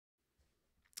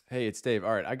Hey, it's Dave.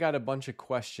 All right, I got a bunch of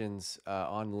questions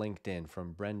on LinkedIn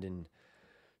from Brendan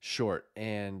Short,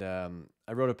 and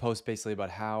I wrote a post basically about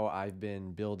how I've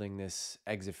been building this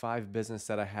Exit 5 business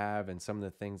that I have and some of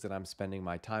the things that I'm spending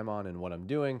my time on and what I'm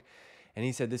doing. And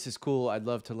he said, "This is cool. I'd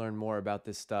love to learn more about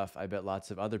this stuff. I bet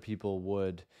lots of other people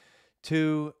would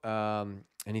too." And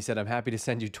he said, "I'm happy to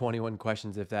send you 21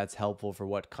 questions if that's helpful for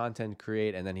what content to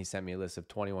create." And then he sent me a list of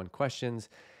 21 questions.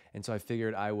 And so I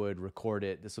figured I would record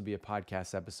it. This will be a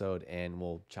podcast episode, and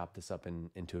we'll chop this up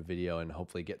into a video and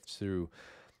hopefully get through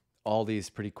all these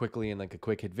pretty quickly in like a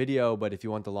quick hit video. But if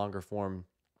you want the longer form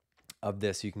of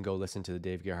this, you can go listen to the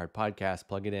Dave Gerhardt podcast,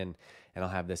 plug it in, and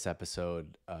I'll have this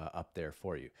episode up there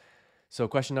for you. So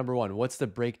question number one, what's the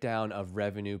breakdown of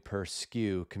revenue per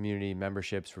SKU? Community,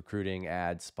 memberships, recruiting,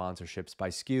 ads, sponsorships by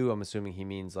SKU. I'm assuming he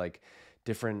means like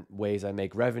different ways I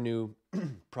make revenue,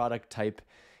 product type.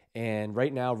 And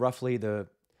right now, roughly the,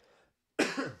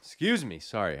 excuse me,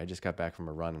 sorry, I just got back from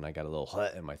a run and I got a little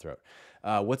hut in my throat.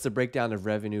 What's the breakdown of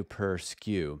revenue per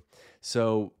SKU?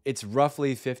 So it's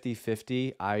roughly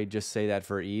 50-50. I just say that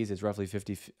for ease. It's roughly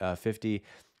 50-50.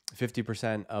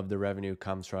 50% of the revenue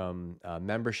comes from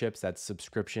memberships. That's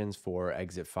subscriptions for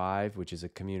Exit 5, which is a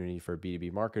community for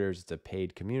B2B marketers. It's a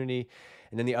paid community.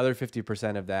 And then the other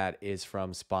 50% of that is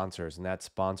from sponsors. And that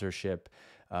sponsorship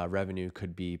revenue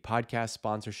could be podcast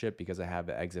sponsorship because I have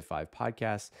the Exit 5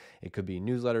 podcast. It could be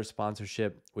newsletter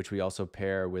sponsorship, which we also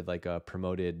pair with like a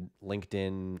promoted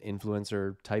LinkedIn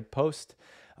influencer type post.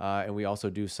 And we also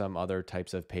do some other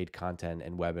types of paid content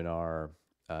and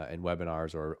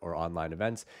webinars or online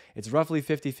events. It's roughly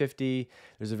 50-50.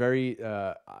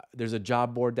 There's a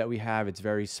job board that we have. It's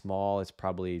very small. It's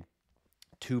probably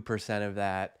 2% of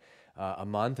that a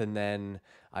month. And then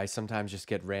I sometimes just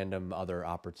get random other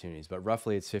opportunities, but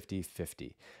roughly it's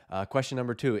 50-50. Question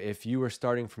number two, if you were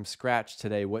starting from scratch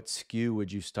today, what SKU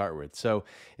would you start with? So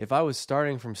if I was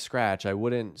starting from scratch, I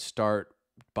wouldn't start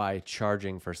by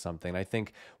charging for something. I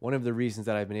think one of the reasons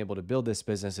that I've been able to build this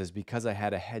business is because I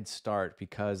had a head start,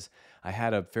 because I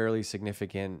had a fairly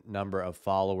significant number of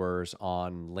followers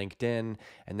on LinkedIn,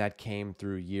 and that came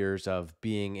through years of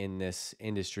being in this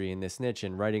industry, in this niche,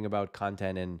 and writing about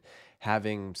content and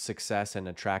having success and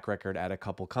a track record at a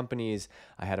couple companies.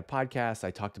 I had a podcast,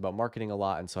 I talked about marketing a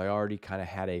lot, and so I already kind of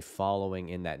had a following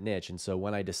in that niche. And so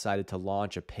when I decided to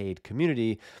launch a paid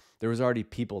community, there was already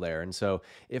people there. And so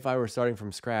if I were starting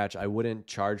from scratch, I wouldn't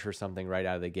charge for something right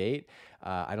out of the gate.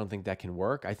 I don't think that can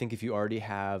work. I think if you already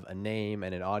have a name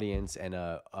and an audience and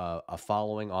a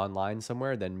following online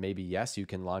somewhere, then maybe yes, you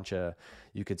can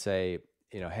you could say,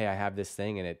 hey, I have this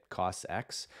thing and it costs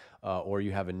X, or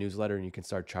you have a newsletter and you can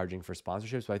start charging for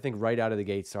sponsorships. But I think right out of the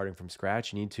gate, starting from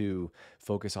scratch, you need to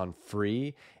focus on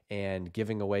free and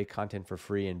giving away content for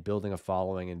free and building a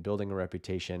following and building a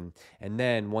reputation. And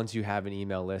then once you have an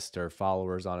email list or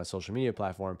followers on a social media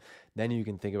platform, then you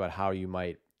can think about how you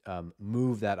might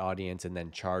move that audience and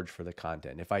then charge for the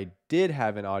content. If I did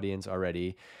have an audience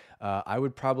already, I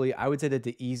would say that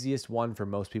the easiest one for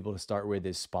most people to start with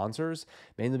is sponsors,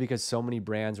 mainly because so many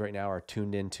brands right now are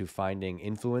tuned into finding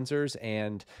influencers,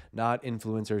 and not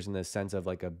influencers in the sense of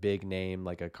like a big name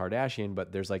like a Kardashian,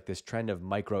 but there's like this trend of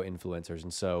micro influencers.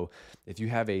 And so if you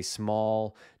have a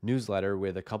small newsletter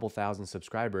with a couple thousand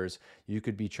subscribers, you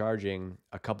could be charging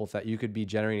you could be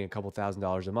generating a couple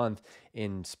 $1,000s a month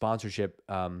in sponsorship,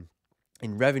 in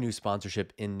revenue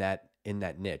sponsorship in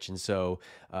that niche. And so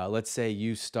let's say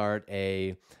you start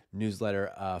a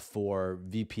newsletter for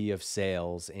VP of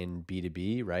sales in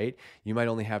B2B, right? You might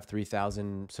only have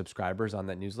 3,000 subscribers on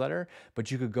that newsletter,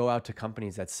 but you could go out to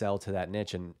companies that sell to that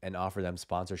niche and offer them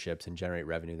sponsorships and generate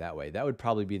revenue that way. That would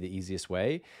probably be the easiest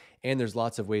way. And there's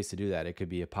lots of ways to do that. It could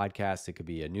be a podcast, it could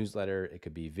be a newsletter, it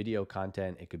could be video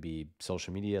content, it could be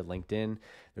social media, LinkedIn.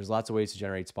 There's lots of ways to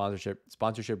generate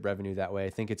sponsorship revenue that way.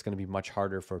 I think it's going to be much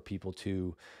harder for people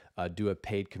to do a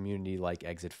paid community like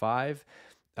Exit 5.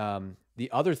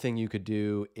 The other thing you could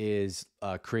do is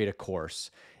create a course.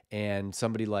 And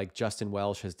somebody like Justin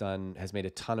Welsh has made a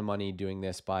ton of money doing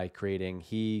this by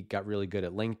he got really good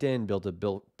at LinkedIn, built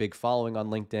a big following on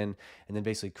LinkedIn, and then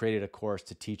basically created a course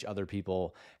to teach other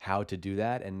people how to do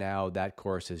that. And now that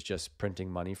course is just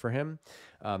printing money for him.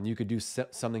 You could do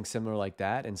something similar like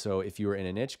that. And so if you were in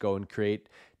a niche, go and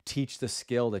teach the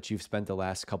skill that you've spent the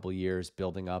last couple years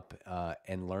building up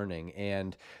and learning.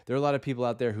 And there are a lot of people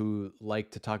out there who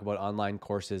like to talk about online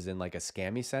courses in like a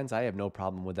scammy sense. I have no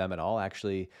problem with them at all.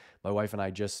 Actually, my wife and I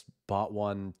just bought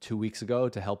one 2 weeks ago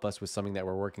to help us with something that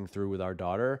we're working through with our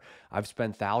daughter. I've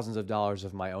spent thousands of dollars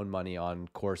of my own money on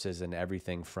courses and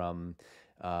everything from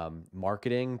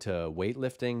marketing to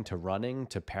weightlifting to running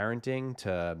to parenting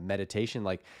to meditation.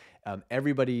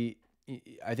 Everybody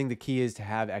I think the key is to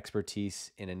have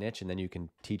expertise in a niche, and then you can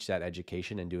teach that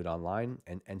education and do it online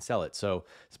and sell it. So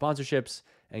sponsorships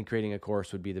and creating a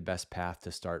course would be the best path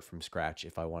to start from scratch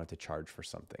if I wanted to charge for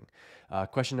something.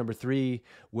 Question number 3,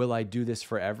 will I do this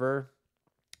forever?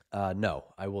 No,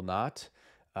 I will not.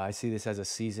 I see this as a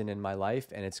season in my life,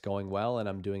 and it's going well, and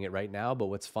I'm doing it right now. But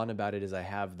what's fun about it is I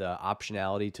have the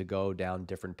optionality to go down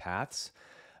different paths.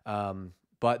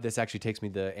 But this actually takes me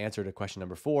the answer to question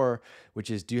number 4, which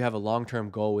is, do you have a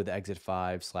long-term goal with Exit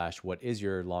 5 / what is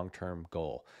your long-term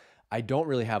goal? I don't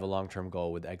really have a long-term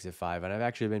goal with Exit 5, and I've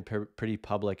actually been pretty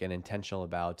public and intentional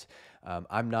about,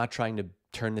 I'm not trying to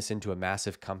turn this into a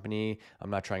massive company.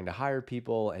 I'm not trying to hire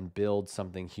people and build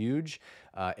something huge.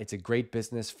 It's a great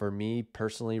business for me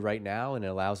personally right now, and it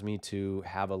allows me to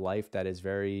have a life that is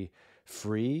very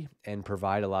free and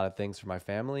provide a lot of things for my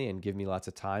family and give me lots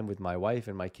of time with my wife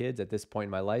and my kids at this point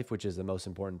in my life, which is the most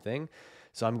important thing.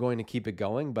 So I'm going to keep it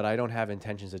going, but I don't have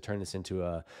intentions to turn this into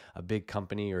a big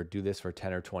company or do this for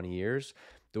 10 or 20 years.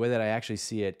 The way that I actually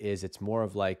see it is it's more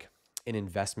of like an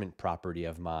investment property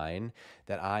of mine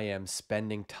that I am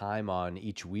spending time on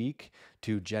each week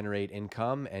to generate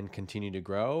income and continue to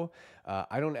grow.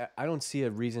 I don't see a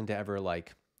reason to ever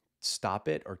like stop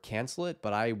it or cancel it,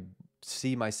 but I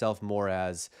see myself more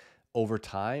as, over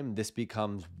time, this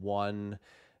becomes one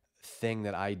thing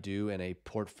that I do in a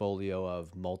portfolio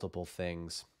of multiple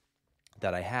things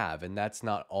that I have. And that's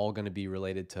not all going to be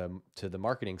related to the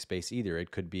marketing space either. It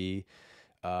could be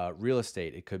real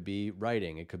estate. It could be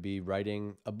writing. It could be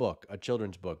writing a book, a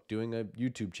children's book, doing a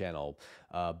YouTube channel,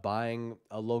 buying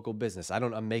a local business.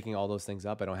 I'm making all those things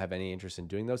up. I don't have any interest in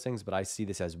doing those things, but I see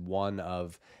this as one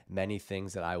of many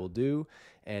things that I will do.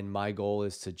 And my goal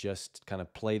is to just kind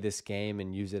of play this game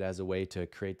and use it as a way to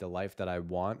create the life that I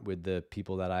want with the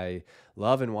people that I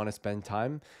love and want to spend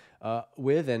time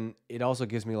with. And it also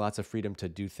gives me lots of freedom to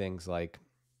do things like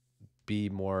be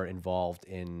more involved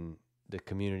in the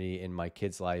community, in my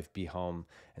kid's life, be home.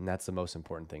 And that's the most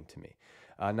important thing to me.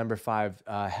 Number 5,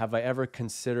 have I ever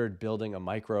considered building a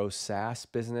micro-saas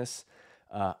business?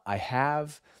 I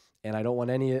have, and I don't want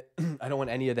any I don't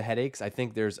want any of the headaches. I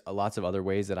think there's lots of other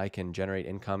ways that I can generate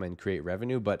income and create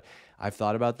revenue, but I've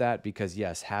thought about that because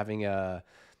yes, having a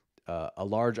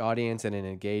large audience and an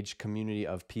engaged community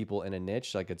of people in a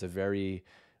niche, like it's a very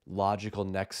logical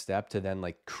next step to then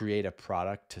like create a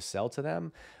product to sell to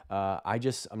them.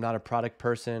 I'm not a product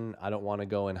person. I don't want to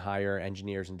go and hire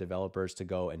engineers and developers to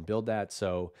go and build that.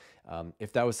 So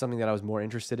if that was something that I was more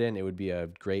interested in, it would be a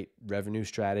great revenue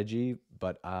strategy,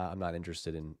 but I'm not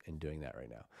interested in doing that right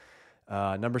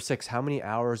now. Number 6, how many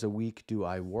hours a week do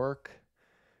I work?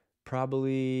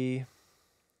 Probably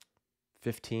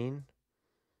 15,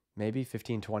 maybe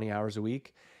 15, 20 hours a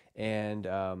week. And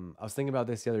I was thinking about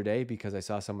this the other day because I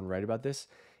saw someone write about this.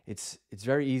 It's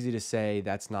very easy to say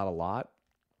that's not a lot,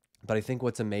 but I think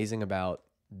what's amazing about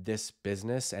this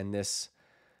business and this,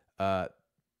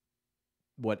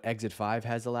 what Exit 5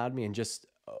 has allowed me, and just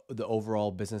the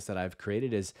overall business that I've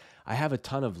created, is I have a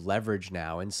ton of leverage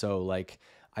now. And so like,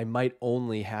 I might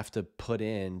only have to put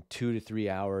in 2 to 3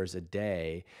 hours a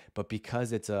day, but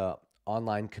because it's a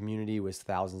online community with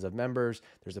thousands of members,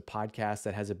 there's a podcast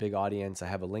that has a big audience. I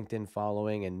have a LinkedIn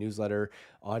following and newsletter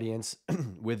audience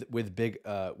with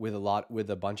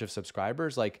a bunch of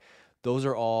subscribers. Like, those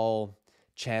are all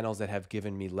channels that have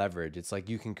given me leverage. It's like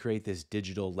you can create this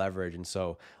digital leverage. And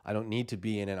so I don't need to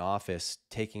be in an office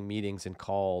taking meetings and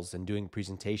calls and doing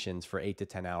presentations for 8 to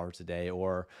 10 hours a day,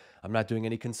 or I'm not doing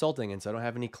any consulting. And so I don't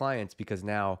have any clients because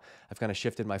now I've kind of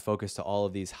shifted my focus to all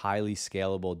of these highly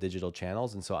scalable digital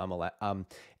channels. And so I'm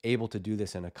able to do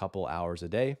this in a couple hours a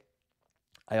day.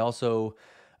 I also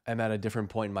am at a different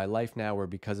point in my life now where,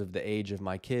 because of the age of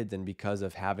my kids and because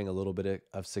of having a little bit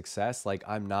of success, like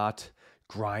I'm not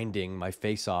grinding my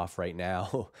face off right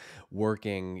now,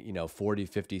 working, 40,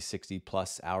 50, 60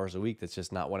 plus hours a week. That's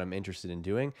just not what I'm interested in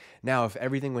doing. Now, if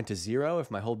everything went to zero, if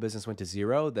my whole business went to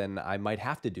zero, then I might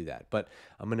have to do that. But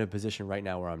I'm in a position right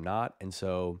now where I'm not. And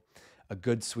so a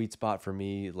good sweet spot for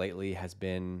me lately has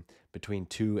been between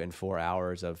 2 and 4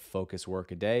 hours of focused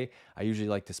work a day. I usually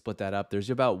like to split that up. There's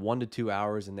about 1 to 2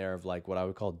 hours in there of like what I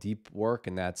would call deep work,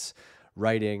 and that's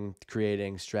writing,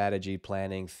 creating, strategy,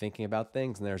 planning, thinking about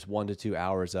things. And there's 1 to 2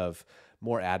 hours of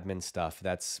more admin stuff.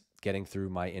 That's getting through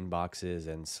my inboxes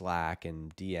and Slack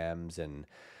and DMs and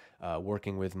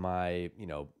working with my,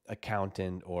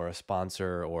 accountant or a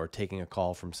sponsor or taking a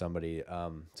call from somebody.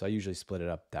 So I usually split it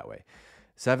up that way.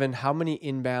 7, how many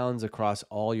inbounds across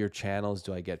all your channels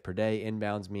do I get per day?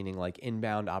 Inbounds meaning like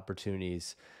inbound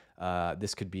opportunities.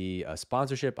 This could be a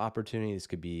sponsorship opportunity. This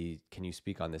could be, can you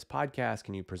speak on this podcast?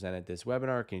 Can you present at this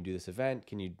webinar? Can you do this event?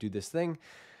 Can you do this thing?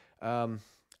 Um,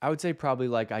 I would say probably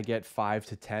like I get 5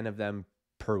 to 10 of them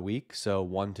per week, so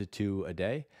 1 to 2 a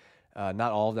day.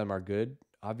 Not all of them are good,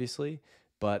 obviously,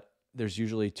 but there's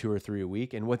usually 2 or 3 a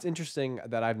week. And what's interesting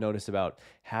that I've noticed about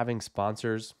having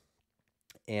sponsors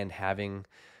and having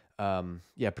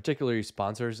yeah, particularly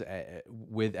sponsors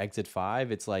with Exit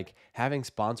 5, it's like having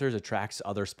sponsors attracts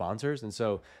other sponsors. And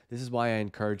so this is why I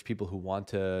encourage people who want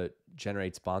to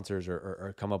generate sponsors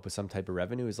or come up with some type of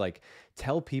revenue is like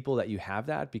tell people that you have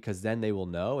that, because then they will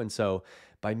know. And so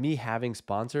by me having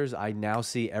sponsors, I now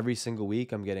see every single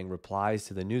week I'm getting replies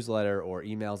to the newsletter or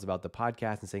emails about the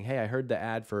podcast and saying, hey, I heard the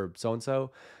ad for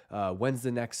so-and-so. When's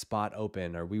the next spot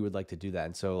open? Or we would like to do that.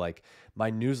 And so like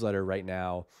my newsletter right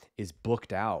now is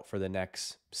booked out for the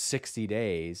next 60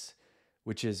 days,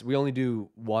 which is, we only do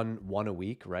one a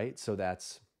week, right? So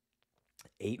that's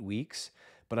 8 weeks,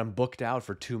 but I'm booked out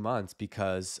for 2 months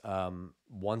because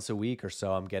once a week or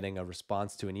so, I'm getting a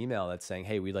response to an email that's saying,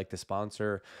 "Hey, we'd like to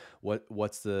sponsor.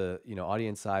 What's the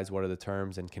audience size? What are the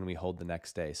terms? And can we hold the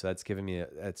next day?" So that's giving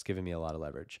me a lot of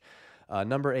leverage.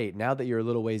 Number 8, now that you're a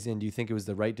little ways in, do you think it was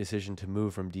the right decision to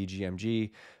move from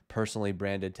DGMG, personally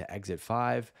branded, to Exit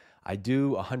 5? I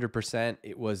do 100%.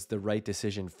 It was the right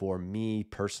decision for me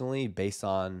personally based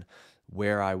on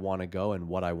where I want to go and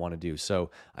what I want to do.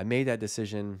 So I made that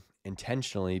decision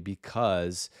intentionally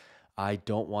because I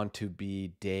don't want to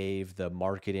be Dave, the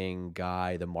marketing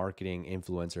guy, the marketing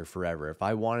influencer forever. If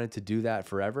I wanted to do that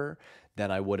forever, then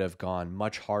I would have gone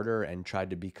much harder and tried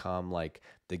to become like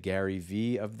the Gary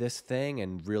V of this thing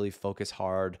and really focus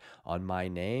hard on my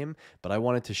name. But I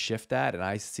wanted to shift that. And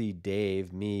I see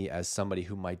Dave, me, as somebody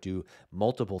who might do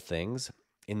multiple things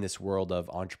in this world of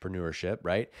entrepreneurship,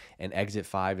 right? And Exit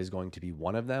 5 is going to be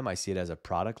one of them. I see it as a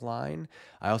product line.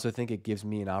 I also think it gives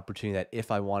me an opportunity that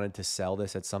if I wanted to sell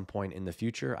this at some point in the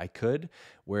future, I could,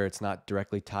 where it's not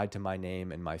directly tied to my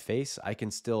name and my face. I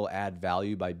can still add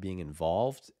value by being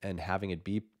involved and having it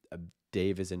be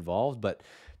Dave is involved, but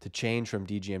to change from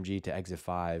DGMG to Exit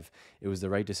 5, it was the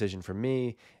right decision for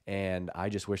me. And I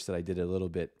just wish that I did it a little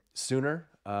bit sooner,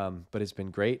 but it's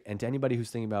been great. And to anybody who's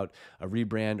thinking about a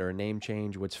rebrand or a name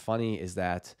change, what's funny is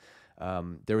that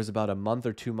there was about a month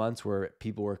or 2 months where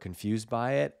people were confused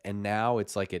by it, and now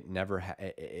it's like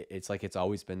it's like it's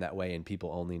always been that way, and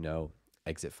people only know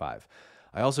Exit 5.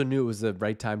 I also knew it was the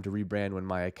right time to rebrand when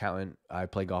my accountant, I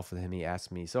play golf with him, he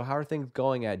asked me, "So how are things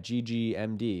going at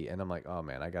GGMD?" And I'm like, "Oh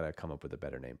man, I gotta come up with a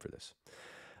better name for this."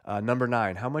 Number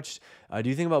 9, how much do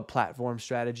you think about platform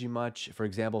strategy much? For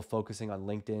example, focusing on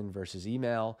LinkedIn versus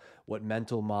email. What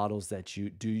mental models that you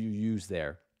use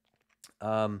there?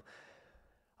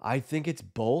 I think it's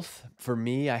both. For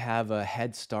me, I have a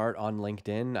head start on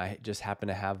LinkedIn. I just happen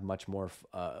to have much more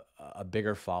a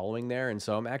bigger following there, and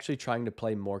so I'm actually trying to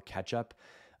play more catch up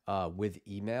with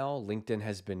email. LinkedIn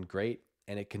has been great,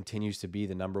 and it continues to be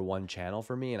the #1 channel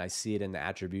for me. And I see it in the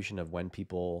attribution of when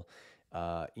people,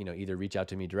 either reach out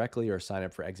to me directly or sign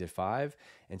up for Exit 5.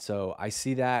 And so I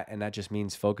see that, and that just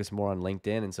means focus more on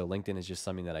LinkedIn. And so LinkedIn is just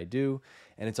something that I do.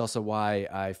 And it's also why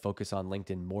I focus on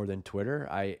LinkedIn more than Twitter.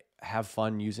 I have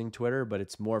fun using Twitter, but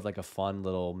it's more of like a fun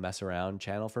little mess around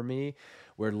channel for me,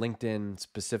 where LinkedIn,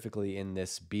 specifically in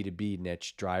this B2B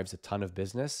niche, drives a ton of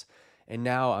business. And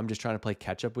now I'm just trying to play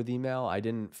catch up with email. I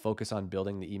didn't focus on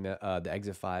building the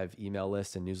Exit 5 email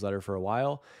list and newsletter for a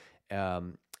while.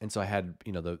 And so I had,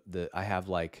 I have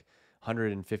like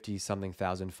 150 something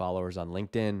thousand followers on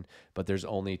LinkedIn, but there's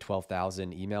only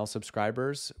 12,000 email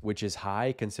subscribers, which is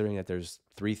high considering that there's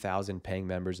 3,000 paying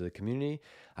members of the community.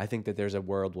 I think that there's a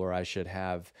world where I should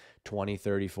have 20,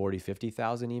 30, 40,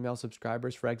 50,000 email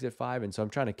subscribers for Exit 5. And so I'm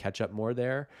trying to catch up more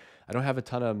there. I don't have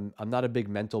I'm not a big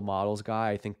mental models guy.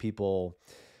 I think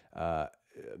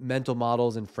mental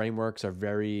models and frameworks are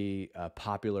very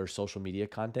popular social media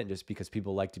content just because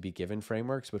people like to be given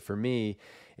frameworks. But for me,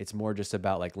 it's more just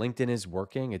about like LinkedIn is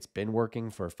working. It's been working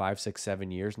for 5, 6,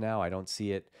 7 years now. I don't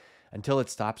see it until it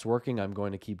stops working. I'm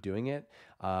going to keep doing it.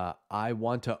 I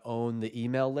want to own the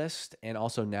email list. And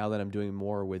also now that I'm doing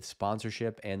more with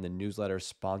sponsorship and the newsletter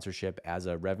sponsorship as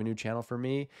a revenue channel for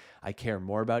me, I care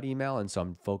more about email. And so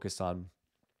I'm focused on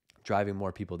driving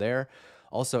more people there.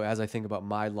 Also, as I think about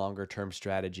my longer term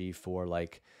strategy for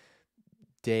like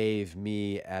Dave,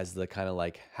 me as the kind of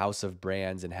like house of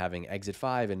brands and having Exit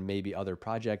 5 and maybe other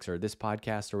projects or this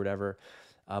podcast or whatever,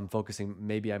 I'm focusing,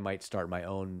 maybe I might start my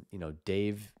own,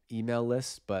 Dave email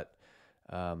list, but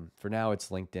for now it's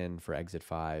LinkedIn for Exit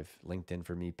 5, LinkedIn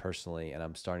for me personally, and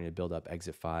I'm starting to build up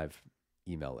Exit 5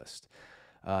 email list.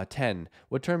 10.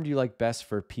 What term do you like best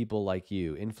for people like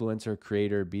you? Influencer,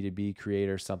 creator, B2B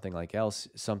creator, something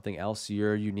else.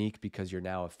 You're unique because you're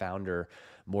now a founder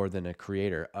more than a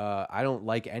creator. I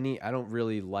don't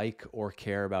really like or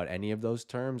care about any of those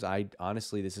terms. I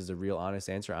honestly, this is a real honest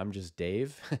answer. I'm just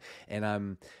Dave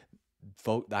and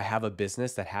I have a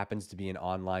business that happens to be an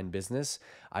online business.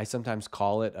 I sometimes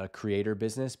call it a creator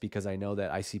business because I know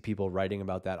that I see people writing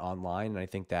about that online, and I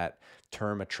think that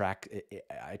term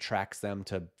attracts them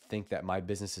to think that my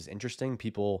business is interesting.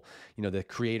 People, the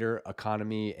creator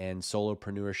economy and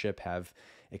solopreneurship have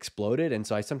exploded, and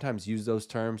so I sometimes use those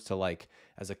terms to like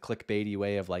as a clickbaity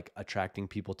way of like attracting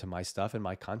people to my stuff and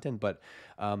my content. But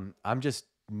I'm just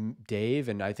Dave,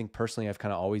 and I think personally I've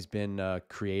kind of always been a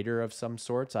creator of some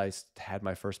sorts. I had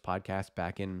my first podcast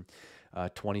back in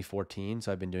 2014,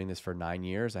 so I've been doing this for 9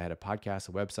 years. I had a podcast,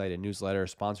 a website, a newsletter,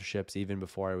 sponsorships, even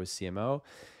before I was CMO.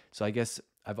 So I guess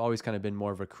I've always kind of been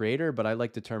more of a creator, but I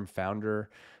like the term founder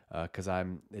because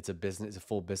it's a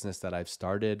full business that I've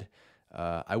started.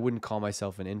 I wouldn't call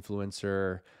myself an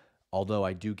influencer, although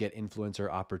I do get influencer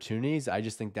opportunities. I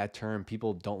just think that term,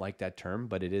 people don't like that term,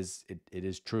 but it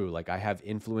is true. Like I have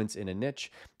influence in a niche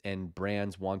and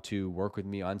brands want to work with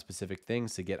me on specific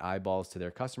things to get eyeballs to their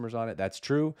customers on it. That's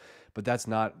true, but that's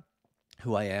not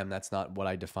who I am. That's not what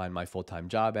I define my full-time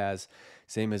job as.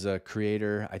 Same as a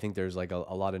creator. I think there's like a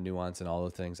lot of nuance in all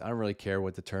the things. I don't really care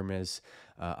what the term is.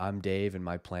 I'm Dave, and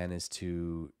my plan is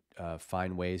to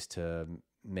find ways to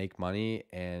make money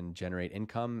and generate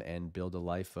income and build a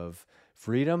life of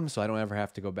freedom, so I don't ever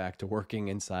have to go back to working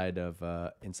inside of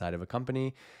a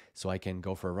company. So I can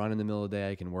go for a run in the middle of the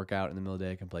day, I can work out in the middle of the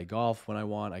day, I can play golf when I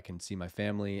want, I can see my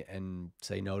family and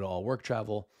say no to all work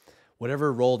travel.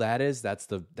 Whatever role that is, that's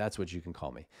what you can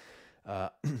call me.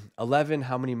 11,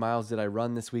 how many miles did I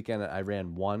run this weekend? I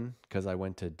ran 1 because I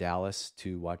went to Dallas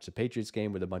to watch the Patriots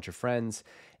game with a bunch of friends,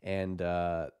 and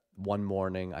one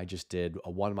morning I just did a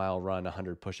 1 mile run,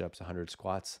 100 push-ups, 100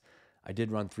 squats. I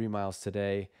did run 3 miles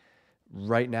today.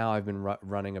 Right now I've been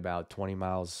running about 20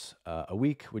 miles a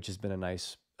week, which has been a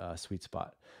nice sweet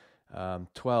spot.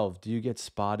 12, do you get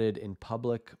spotted in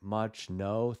public much?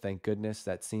 No, thank goodness.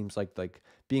 That seems like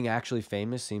being actually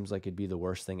famous seems like it'd be the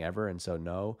worst thing ever. And so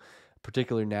no,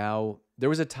 particularly now. There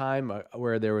was a time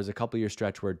where there was a couple year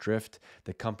stretch where Drift,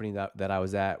 the company that I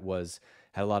was at,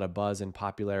 had a lot of buzz and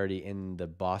popularity in the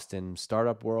Boston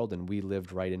startup world, and we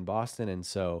lived right in Boston. And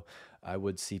so I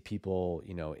would see people,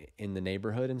 in the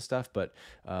neighborhood and stuff, but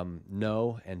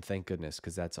no, and thank goodness,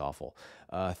 because that's awful.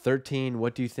 13,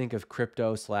 what do you think of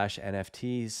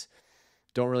crypto/NFTs?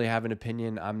 Don't really have an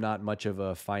opinion. I'm not much of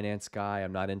a finance guy.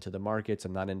 I'm not into the markets.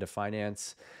 I'm not into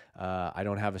finance. I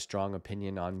don't have a strong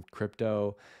opinion on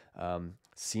crypto.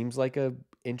 Seems like a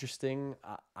interesting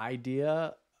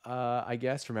idea. I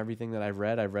guess from everything that I've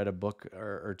read a book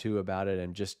or two about it,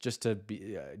 and just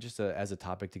as a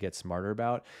topic to get smarter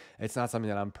about. It's not something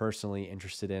that I'm personally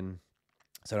interested in,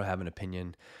 so I don't have an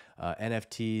opinion.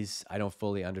 NFTs, I don't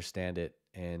fully understand it,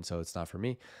 and so it's not for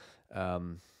me.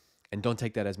 And don't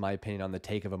take that as my opinion on the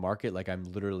take of a market. Like I'm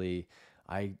literally,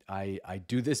 I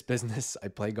do this business. I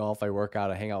play golf. I work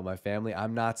out. I hang out with my family.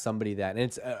 I'm not somebody that,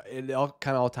 and it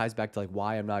all ties back to like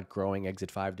why I'm not growing Exit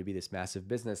 5 to be this massive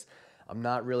business. I'm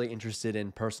not really interested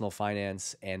in personal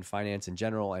finance and finance in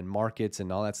general and markets and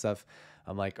all that stuff.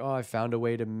 I'm like, oh, I found a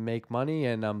way to make money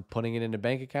and I'm putting it in a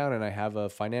bank account, and I have a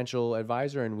financial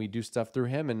advisor and we do stuff through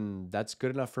him, and that's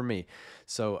good enough for me.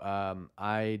 So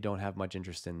I don't have much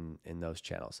interest in those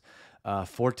channels.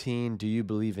 14, do you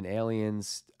believe in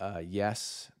aliens?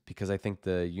 Yes, because I think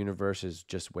the universe is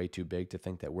just way too big to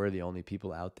think that we're the only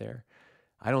people out there.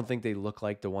 I don't think they look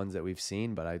like the ones that we've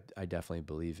seen, but I definitely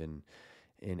believe in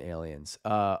aliens.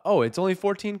 It's only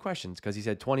 14 questions because he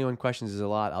said 21 questions is a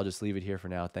lot. I'll just leave it here for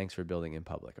now. Thanks for building in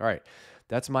public. All right.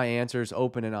 That's my answers,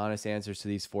 open and honest answers to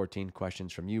these 14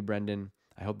 questions from you, Brendan.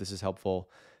 I hope this is helpful.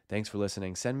 Thanks for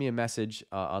listening. Send me a message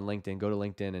on LinkedIn. Go to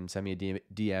LinkedIn and send me a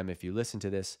DM if you listen to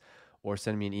this, or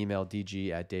send me an email,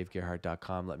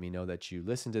 dg@davegerhardt.com. Let me know that you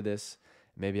listen to this.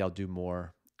 Maybe I'll do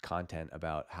more content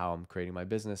about how I'm creating my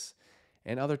business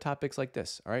and other topics like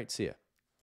this. All right. See ya.